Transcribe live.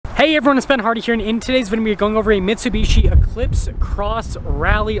Hey everyone, it's Ben Hardy here, and in today's video we're going over a Mitsubishi Eclipse Cross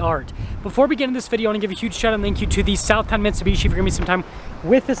Rally Art. Before we get into this video, I want to give a huge shout out and thank you to the Southtown Mitsubishi for giving me some time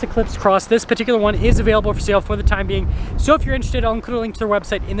with this Eclipse Cross. This particular one is available for sale for the time being, so if you're interested, I'll include a link to their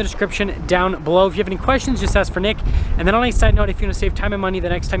website in the description down below. If you have any questions, just ask for Nick. And then on a side note, if you want to save time and money the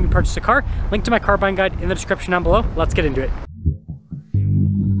next time you purchase a car, link to my car buying guide in the description down below. Let's get into it.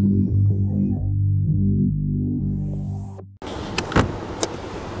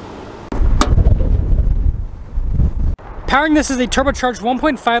 Powering this is a turbocharged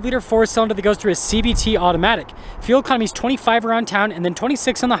 1.5 liter 4-cylinder that goes through a CVT automatic. Fuel economy is 25 around town and then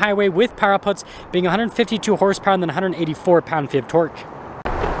 26 on the highway, with power outputs being 152 horsepower and then 184 pound-feet of torque.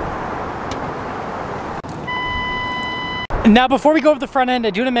 Now before we go over the front end, I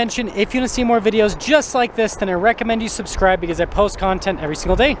do want to mention, if you want to see more videos just like this, then I recommend you subscribe because I post content every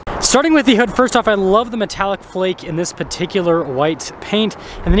single day. Starting with the hood, first off, I love the metallic flake in this particular white paint.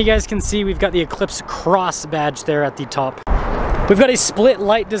 And then you guys can see we've got the Eclipse Cross badge there at the top. We've got a split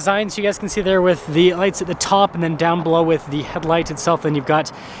light design, so you guys can see there with the lights at the top and then down below with the headlight itself. Then you've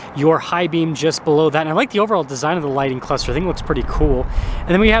got your high beam just below that. And I like the overall design of the lighting cluster. I think it looks pretty cool. And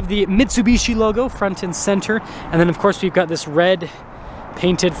then we have the Mitsubishi logo front and center. And then of course we've got this red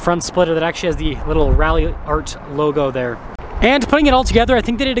painted front splitter that actually has the little Ralli art logo there. And putting it all together, I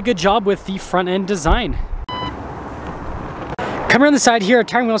think they did a good job with the front end design. Coming around the side here, our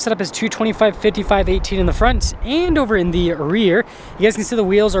tire wheel setup is 225, 55, 18 in the front, and over in the rear, you guys can see the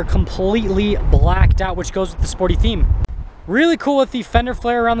wheels are completely blacked out, which goes with the sporty theme. Really cool with the fender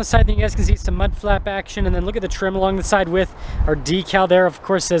flare around the side. Then you guys can see some mud flap action, and then look at the trim along the side with our decal there, of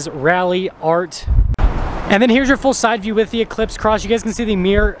course, says Rally Art. And then here's your full side view with the Eclipse Cross. You guys can see the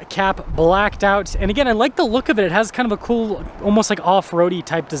mirror cap blacked out. And again, I like the look of it. It has kind of a cool, almost like off-roady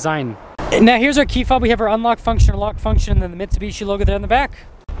type design. Now here's our key fob. We have our unlock function, our lock function, and then the Mitsubishi logo there in the back.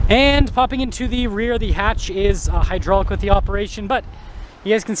 And popping into the rear, the hatch is hydraulic with the operation, but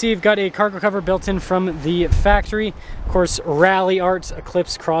you guys can see you've got a cargo cover built in from the factory. Of course, Rally Art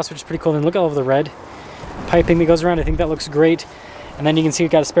Eclipse Cross, which is pretty cool. And look at all of the red piping that goes around. I think that looks great. And then you can see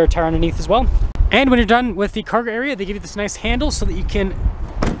we've got a spare tire underneath as well. And when you're done with the cargo area, they give you this nice handle so that you can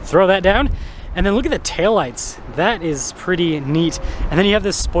throw that down. And then look at the taillights. That is pretty neat. And then you have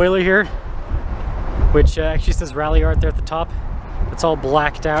this spoiler here, which actually says Rally Art there at the top. It's all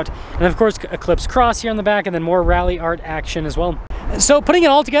blacked out. And of course, Eclipse Cross here on the back, and then more Rally Art action as well. So putting it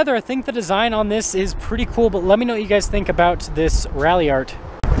all together, I think the design on this is pretty cool, but let me know what you guys think about this Rally Art.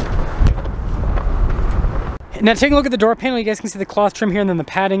 Now taking a look at the door panel, you guys can see the cloth trim here and then the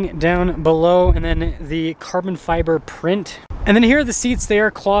padding down below, and then the carbon fiber print. And then here are the seats. They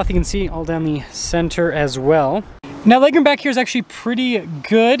are cloth. You can see all down the center as well. Now legroom back here is actually pretty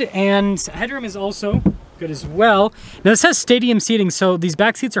good, and headroom is also good as well. Now this has stadium seating, so these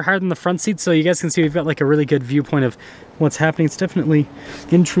back seats are higher than the front seats, so you guys can see we've got like a really good viewpoint of what's happening. It's definitely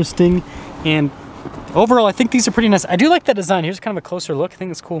interesting, and overall I think these are pretty nice. I do like that design. Here's kind of a closer look. I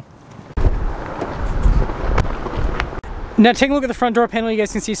think it's cool. Now taking a look at the front door panel, you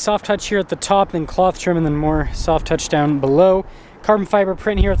guys can see soft touch here at the top, then cloth trim, and then more soft touch down below. Carbon fiber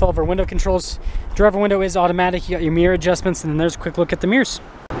print here with all of our window controls. Driver window is automatic. You got your mirror adjustments, and then there's a quick look at the mirrors.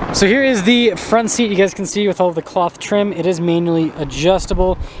 So here is the front seat. You guys can see with all of the cloth trim, it is manually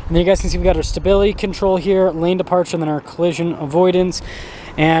adjustable. And then you guys can see we've got our stability control here, lane departure, and then our collision avoidance.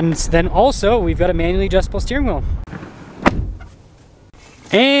 And then also we've got a manually adjustable steering wheel.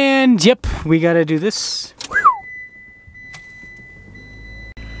 And yep, we gotta do this.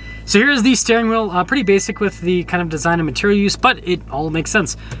 So here's the steering wheel, pretty basic with the kind of design and material use, but it all makes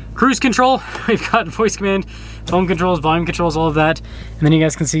sense. Cruise control, we've got voice command, phone controls, volume controls, all of that. And then you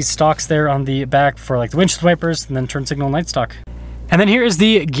guys can see stalks there on the back for like the windshield wipers, and then turn signal and light stock. And then here is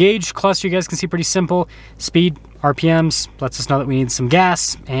the gauge cluster. You guys can see pretty simple. Speed, RPMs, lets us know that we need some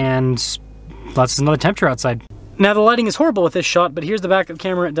gas, and lets us know the temperature outside. Now the lighting is horrible with this shot, but here's the backup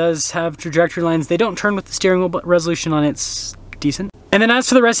camera. It does have trajectory lines. They don't turn with the steering wheel, but resolution on it's decent. And then as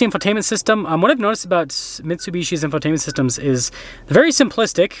for the rest of the infotainment system, what I've noticed about Mitsubishi's infotainment systems is they're very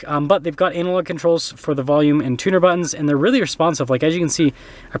simplistic, but they've got analog controls for the volume and tuner buttons, and they're really responsive. Like as you can see,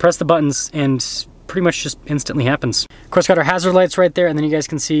 I press the buttons and pretty much just instantly happens. Of course, got our hazard lights right there, and then you guys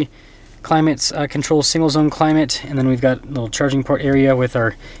can see climate control, single zone climate, and then we've got a little charging port area with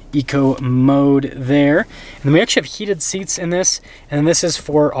our eco mode there. And then we actually have heated seats in this, and then this is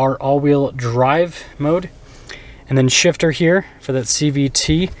for our all-wheel drive mode. And then shifter here for that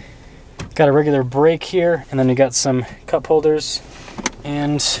CVT. Got a regular brake here, and then we got some cup holders,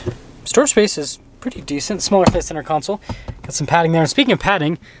 and storage space is pretty decent, smaller space than our console. Got some padding there. And speaking of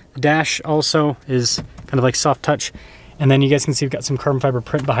padding, the dash also is kind of like soft touch. And then you guys can see we've got some carbon fiber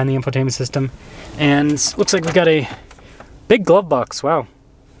print behind the infotainment system. And looks like we've got a big glove box. Wow.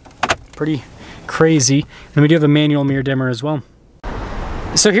 Pretty crazy. And we do have a manual mirror dimmer as well.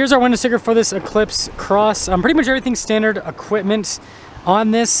 So here's our window sticker for this Eclipse Cross. Pretty much everything standard equipment on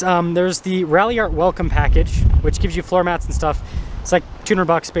this. There's the Ralli Art welcome package, which gives you floor mats and stuff. It's like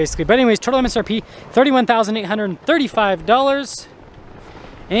 $200 basically. But anyways, total MSRP, $31,835.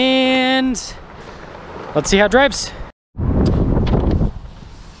 And let's see how it drives.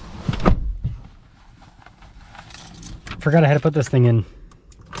 Forgot I had to put this thing in.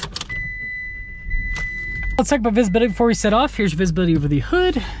 Let's talk about visibility before we set off. Here's your visibility over the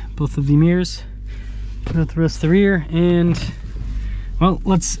hood, both of the mirrors, the rest of the rear, and well,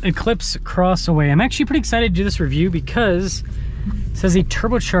 let's Eclipse Cross away. I'm actually pretty excited to do this review because it says a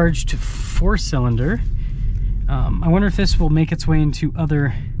turbocharged 4-cylinder. I wonder if this will make its way into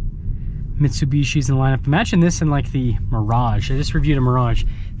other Mitsubishis in the lineup. Imagine this in like the Mirage. I just reviewed a Mirage.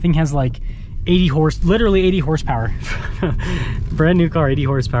 Thing has like 80 literally 80 horsepower. Brand new car, 80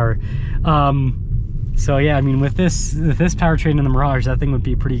 horsepower. So yeah, I mean, with this powertrain in the Mirage, that thing would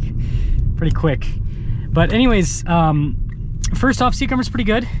be pretty quick. But anyways, first off, seat cover's pretty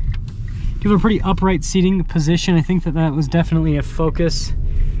good. You have a pretty upright seating position. I think that was definitely a focus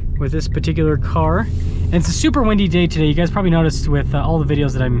with this particular car. And it's a super windy day today. You guys probably noticed with all the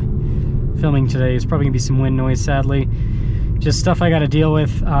videos that I'm filming today, there's probably gonna be some wind noise, sadly. Just stuff I gotta deal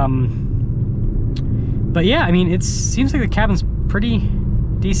with. But yeah, I mean, it seems like the cabin's pretty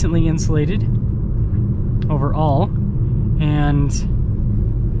decently insulated overall. And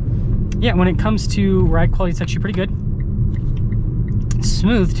yeah, when it comes to ride quality, it's actually pretty good. It's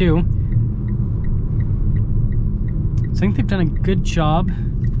smooth too. So I think they've done a good job.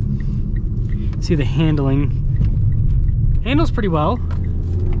 See the handling. Handles pretty well.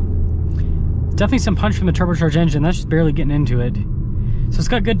 Definitely some punch from the turbocharged engine. That's just barely getting into it. So it's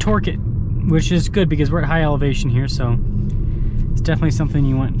got good torque, which is good because we're at high elevation here, so it's definitely something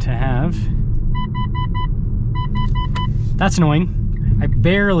you want to have. That's annoying. I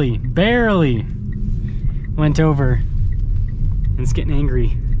barely went over, and it's getting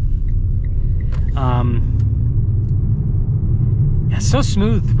angry. Yeah, so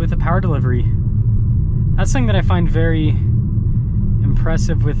smooth with the power delivery. That's something that I find very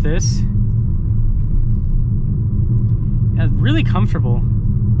impressive with this. Yeah, really comfortable.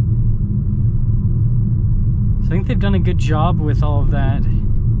 So I think they've done a good job with all of that.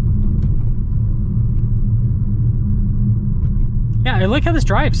 Yeah, I like how this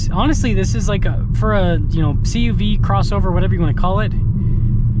drives. Honestly, this is like for a, you know, CUV crossover, whatever you want to call it.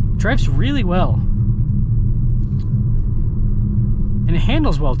 Drives really well. And it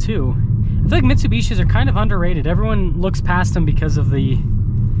handles well too. I feel like Mitsubishis are kind of underrated. Everyone looks past them because of the...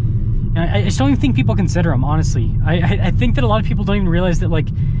 I just don't even think people consider them, honestly. I think that a lot of people don't even realize that, like,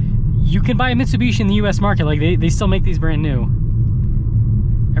 you can buy a Mitsubishi in the US market. Like, they still make these brand new.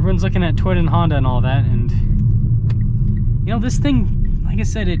 Everyone's looking at Toyota and Honda and all that, and you know, this thing, like I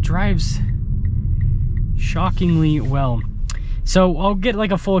said, it drives shockingly well. So I'll get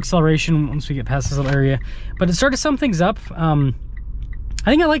like a full acceleration once we get past this little area. But to start to sum things up, I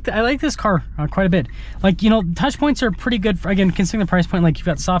think I like this car quite a bit. Like, you know, touch points are pretty good for, again, considering the price point. Like, you've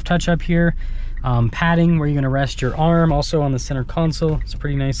got soft touch up here, padding where you're going to rest your arm. Also on the center console, it's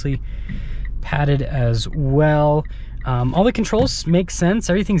pretty nicely padded as well. All the controls make sense.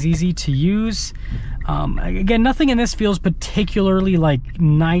 Everything's easy to use. Again, nothing in this feels particularly like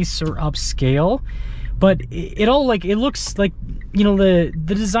nice or upscale, but it all, like, it looks like, you know, the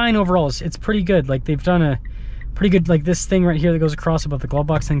design overall it's pretty good. Like, they've done a pretty good, like this thing right here that goes across above the glove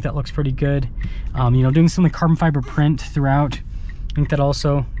box. I think that looks pretty good. You know, doing some of the carbon fiber print throughout, I think that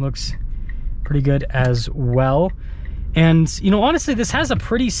also looks pretty good as well. And, you know, honestly, this has a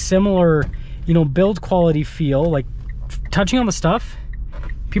pretty similar, you know, build quality feel. Like, touching on the stuff,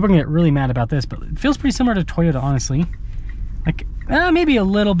 people are gonna get really mad about this, but it feels pretty similar to Toyota, honestly. Like, maybe a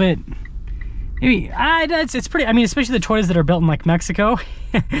little bit, maybe, it's pretty, I mean, especially the Toyotas that are built in like Mexico.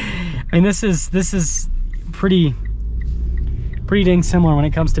 I mean, this is pretty dang similar when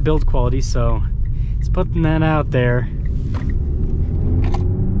it comes to build quality, so it's putting that out there.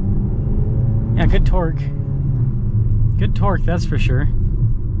 Yeah, good torque, that's for sure.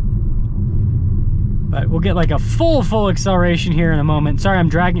 But we'll get like a full acceleration here in a moment. Sorry, I'm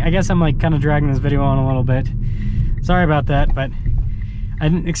dragging, I guess I'm like kind of dragging this video on a little bit. Sorry about that, but I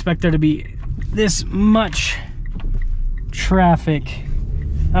didn't expect there to be this much traffic.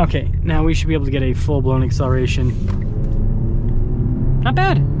 Okay, now we should be able to get a full-blown acceleration. Not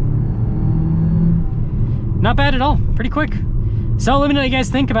bad. Not bad at all, pretty quick. So let me know what you guys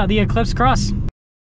think about the Eclipse Cross.